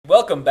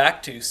Welcome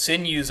back to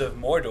Sinews of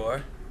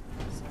Mordor.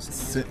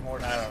 I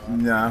don't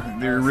know. Nah,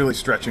 they're really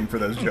stretching for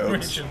those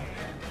jokes.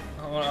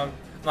 I'm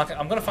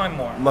gonna find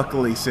more.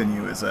 Luckily,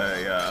 sinew is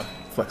a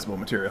flexible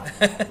material.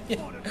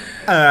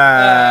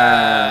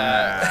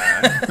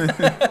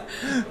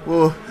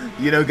 Well,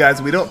 you know, guys,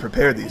 we don't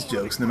prepare these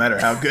jokes, no matter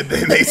how good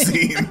they may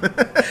seem.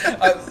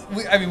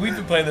 I mean, we've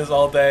been playing this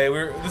all day.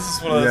 This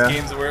is one of those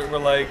games where we're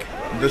like,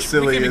 we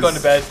could be going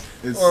to bed,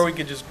 or we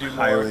could just do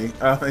more.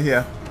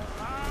 Yeah.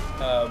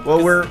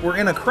 Well, we're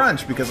in a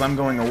crunch because I'm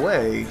going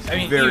away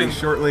very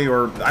shortly,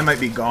 or I might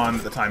be gone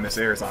at the time this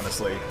airs,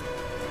 honestly.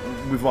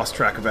 We've lost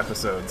track of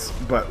episodes,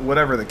 but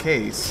whatever the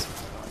case,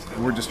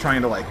 we're just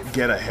trying to, like,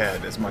 get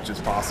ahead as much as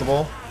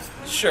possible.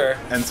 Sure.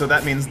 And so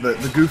that means that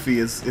the Goofy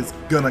is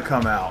gonna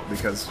come out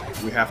because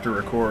we have to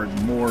record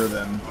more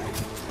than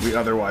we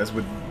otherwise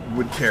would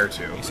care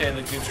to. You saying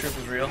the Goof Troop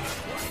is real?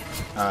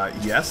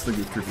 Yes, the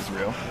Goof Troop is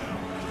real.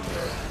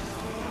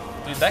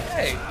 Dude, that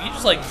guy, you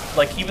just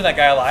like keeping that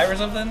guy alive or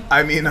something?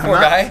 I mean, Poor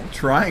I'm not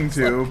trying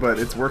to, but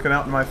it's working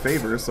out in my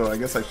favor, so I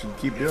guess I should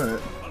keep doing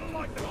it.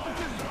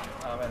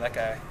 Oh man, that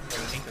guy,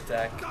 deep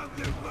attack. I'm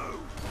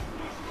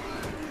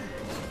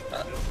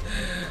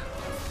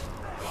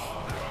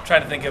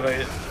trying to think of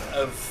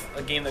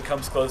a game that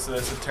comes close to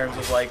this in terms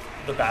of like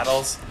the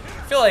battles.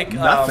 I feel like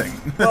nothing.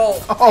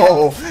 Well,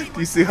 oh, do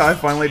you see how I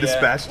finally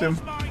dispatched him?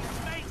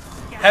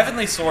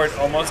 Heavenly Sword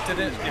almost did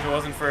it if it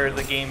wasn't for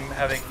the game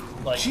having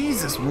like.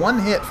 Jesus, one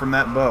hit from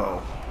that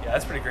bow. Yeah,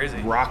 that's pretty crazy.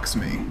 Rocks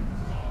me.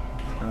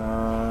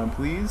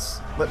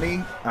 Please let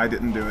me. I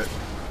didn't do it.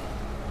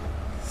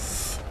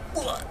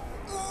 That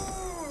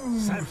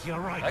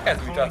guy's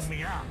pretty tough.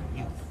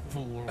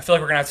 I feel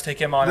like we're gonna have to take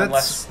him on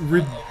That's unless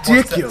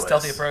ridiculous.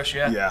 Stealthy approach.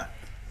 Yeah. Yeah.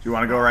 Do you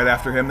want to go right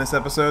after him this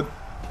episode?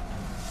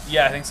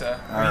 Yeah, I think so.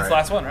 He's the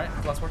last one, right?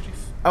 The last war chief.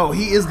 Oh,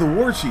 he is the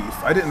war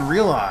chief. I didn't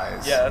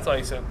realize. Yeah, that's why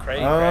he's so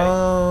crazy.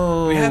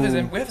 Oh. We have his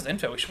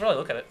info. We should probably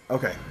look at it.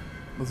 Okay,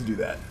 let's do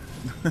that.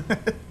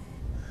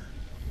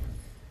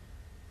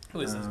 Who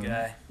is this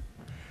guy?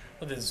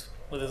 With his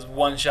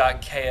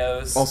one-shot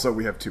KOs. Also,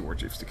 we have 2 war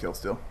chiefs to kill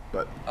still,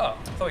 but. Oh,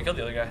 I thought we killed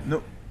the other guy.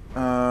 Nope.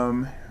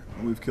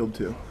 We've killed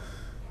 2.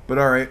 But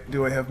alright,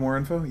 do I have more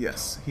info?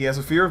 Yes. He has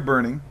a fear of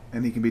burning,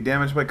 and he can be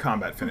damaged by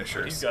combat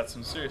finishers. He's got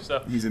some serious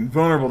stuff. He's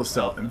invulnerable to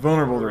stealth,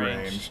 invulnerable to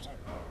ranged.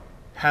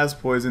 Has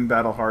poison,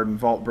 battle hardened,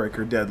 vault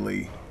breaker,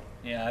 deadly.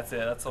 Yeah, that's it.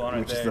 That's the one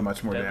right there. Which is the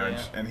much more deadly,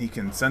 damage. Yeah. And he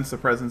can sense the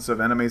presence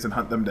of enemies and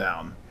hunt them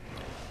down.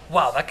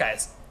 Wow, that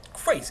guy's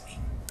crazy.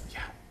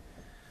 Yeah.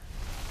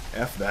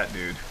 F that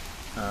dude.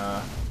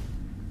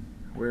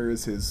 Where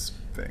is his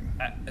thing?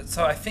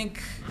 So I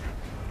think...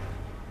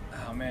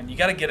 Oh man, you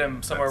gotta get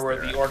him somewhere where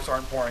the orcs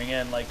aren't pouring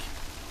in, like...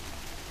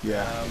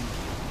 Yeah.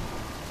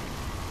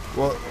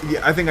 Well,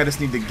 yeah, I think I just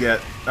need to get...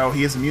 Oh,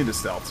 he is immune to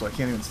stealth, so I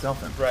can't even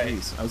stealth him. Right.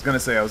 Jeez. I was gonna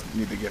say I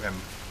need to get him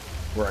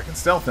where I can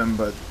stealth him,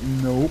 but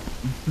nope.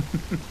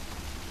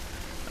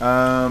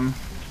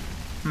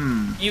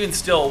 Even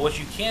still, what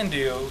you can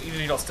do, even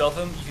if you don't stealth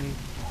him, you can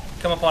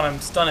come up on him,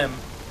 stun him,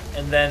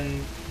 and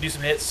then do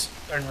some hits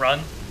and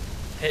run.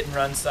 Hit and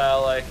run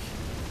style, like...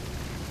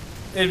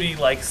 It'd be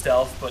like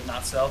stealth, but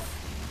not stealth.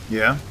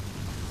 Yeah?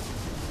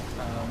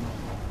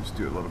 Just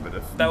do a little bit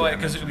of that way,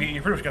 because you pretty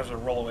much have to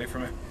roll away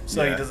from him,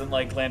 so he doesn't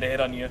like land a hit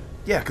on you.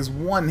 Yeah, because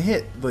one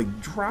hit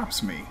like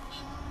drops me.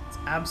 It's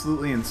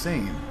absolutely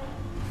insane.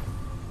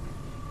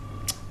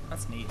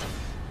 That's neat.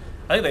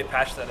 I think they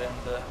patched that in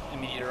the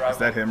immediate arrival. Is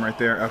that him right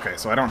there? Okay,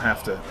 so I don't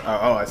have to.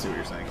 Oh, I see what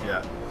you're saying.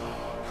 Yeah.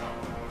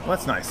 Well,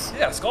 that's nice. He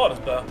got a skull on his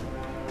bow.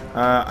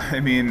 I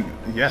mean,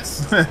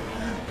 yes.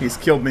 He's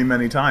killed me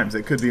many times.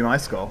 It could be my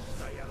skull.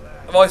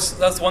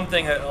 That's one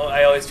thing that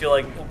I always feel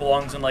like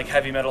belongs in like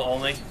heavy metal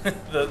only.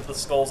 the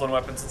skulls on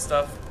weapons and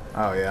stuff.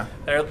 Oh yeah.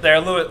 They're a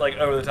little bit like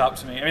over the top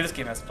to me. I mean, this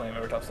game has plenty of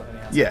over the top stuff.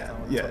 Yeah,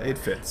 it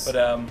fits.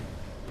 But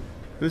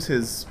who's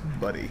his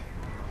buddy?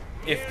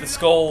 If the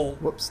skull,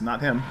 whoops,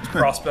 not him.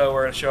 crossbow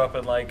were to show up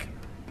in like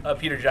a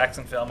Peter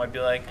Jackson film, I'd be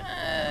like,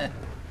 that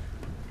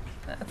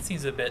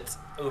seems a bit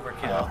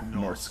overkill.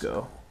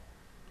 Norsco.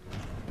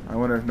 I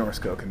wonder if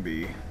Norsco can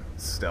be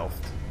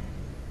stealthed.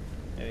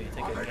 Maybe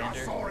take a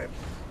gander.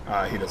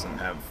 He doesn't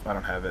have... I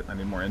don't have it. I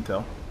need more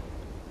intel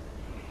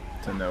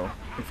to know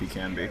if he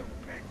can be.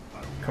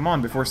 Come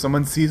on, before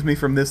someone sees me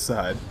from this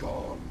side.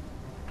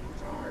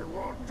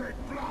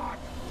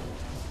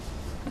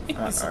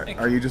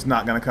 Are you just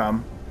not gonna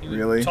come?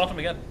 Really? Taunt him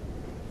again.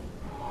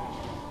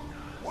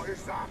 What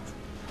is that?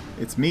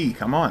 It's me.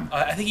 Come on.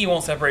 I think he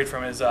won't separate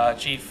from his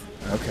chief.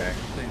 Okay.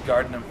 He's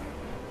guarding him.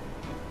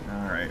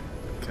 Alright.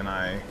 Can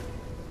I...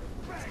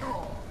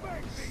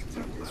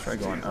 Let's try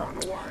going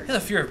up. He has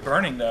a fear of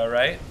burning, though,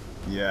 right?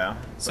 Yeah.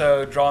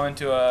 So draw him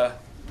into a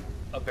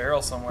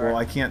barrel somewhere. Well,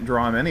 I can't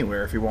draw him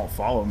anywhere if he won't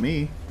follow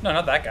me. No,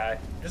 not that guy.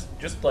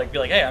 Just like be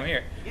like, hey, I'm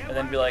here, and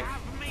then be like,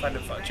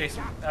 chase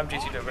him, have him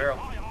chase you to a barrel.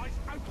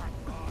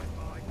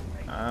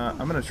 I'm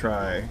gonna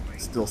try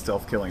still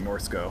stealth killing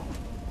Norsco.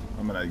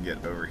 I'm gonna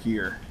get over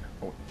here.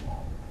 Oh.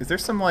 Is there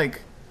some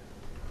like?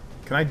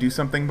 Can I do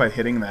something by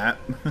hitting that?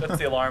 That's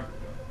the alarm.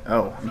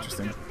 Oh,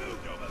 interesting.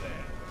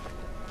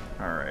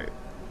 Alright.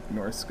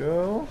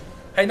 Norsco.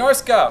 Hey,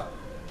 Norsco!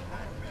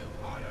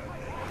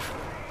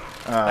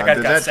 That guy's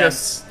did got that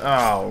sense.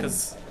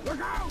 just...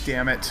 Oh,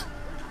 damn it.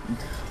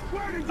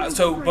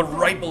 But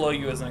right below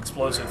you is an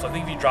explosive. So I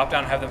think if you drop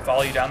down and have them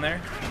follow you down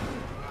there,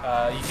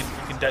 you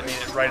can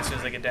detonate it right as soon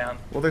as they get down.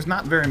 Well, there's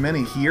not very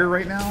many here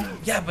right now.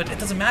 Yeah, but it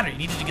doesn't matter. You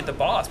needed to get the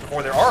boss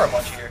before there are a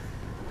bunch here.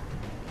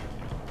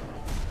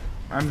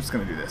 I'm just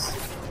gonna do this.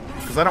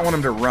 Because I don't want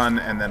him to run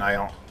and then I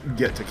don't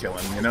get to kill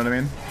him, you know what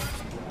I mean?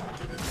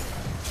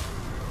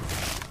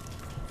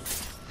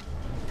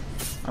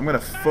 I'm gonna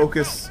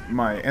focus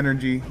my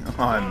energy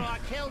on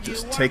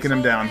just taking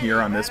him down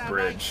here on this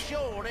bridge.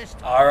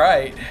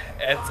 Alright.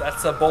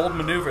 That's a bold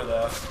maneuver,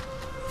 though.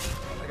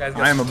 That guy's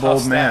got I am a some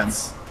bold tough man.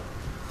 stats.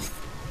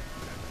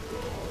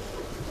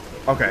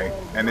 Okay,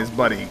 and his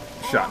buddy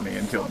shot me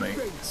and killed me.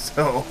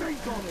 So,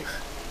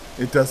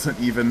 it doesn't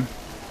even...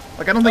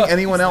 Like, I don't think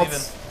anyone he's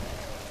else...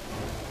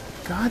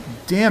 God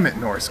damn it,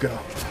 Norsco.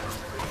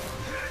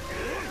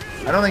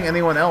 I don't think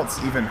anyone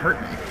else even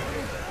hurt me.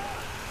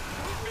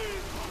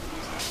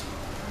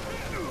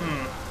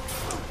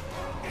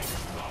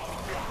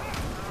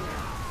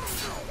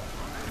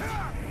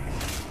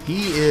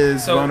 He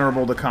is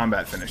vulnerable to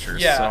combat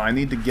finishers, yeah. so I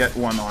need to get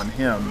one on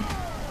him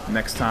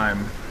next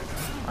time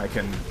I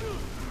can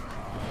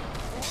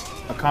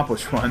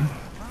accomplish one.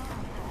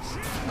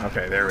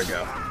 Okay, there we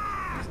go.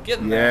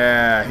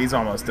 Yeah, he's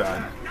almost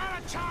done.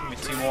 Give me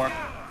 2 more.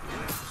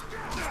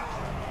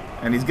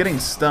 And he's getting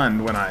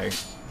stunned when I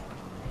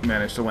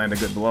manage to land a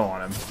good blow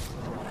on him.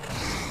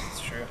 That's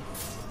true.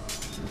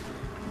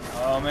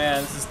 Oh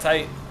man, this is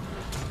tight.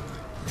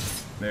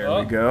 There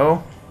we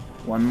go.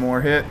 One more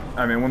hit.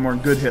 I mean, one more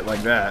good hit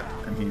like that,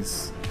 and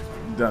he's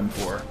done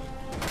for.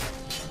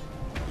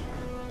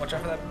 Watch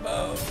out for that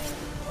bow.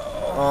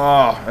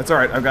 Oh, that's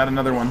alright. I've got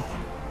another one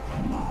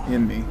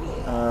in me.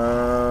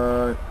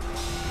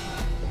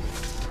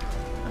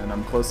 And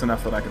I'm close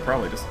enough that I could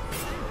probably just...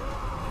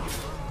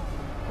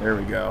 There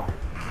we go.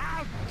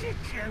 How did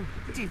you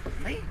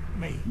defeat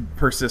me?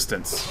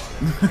 Persistence.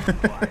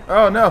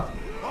 Oh, no.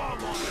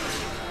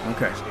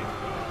 Okay.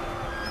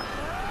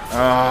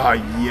 Ah,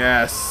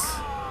 yes.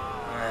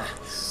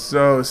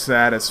 So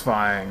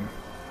satisfying.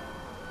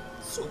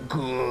 So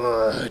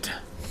good.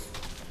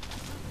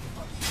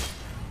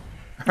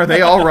 Are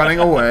they all running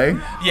away?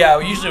 Yeah,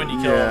 usually when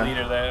you kill a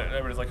leader,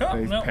 everybody's like, oh,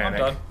 They no,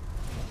 panic. I'm done.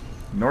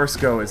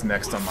 Norsco is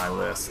next on my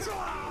list.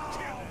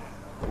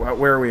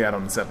 Where are we at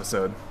on this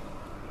episode?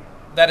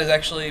 That is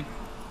actually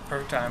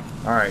perfect time.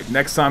 Alright,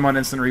 next time on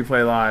Instant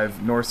Replay Live,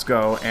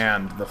 Norsco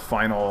and the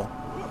final...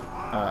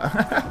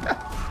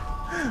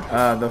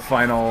 the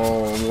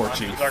final War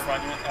Chief. Dark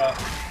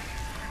Monument.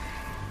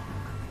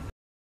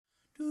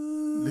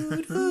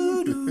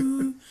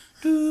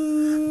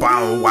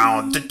 Wow,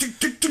 wow.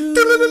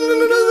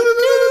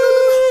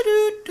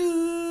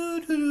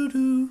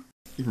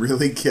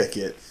 Really kick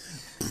it.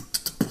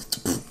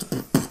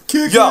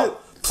 Kick Yo, it.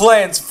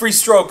 plans, free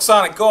stroke,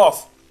 Sonic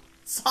Golf.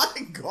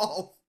 Sonic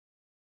Golf.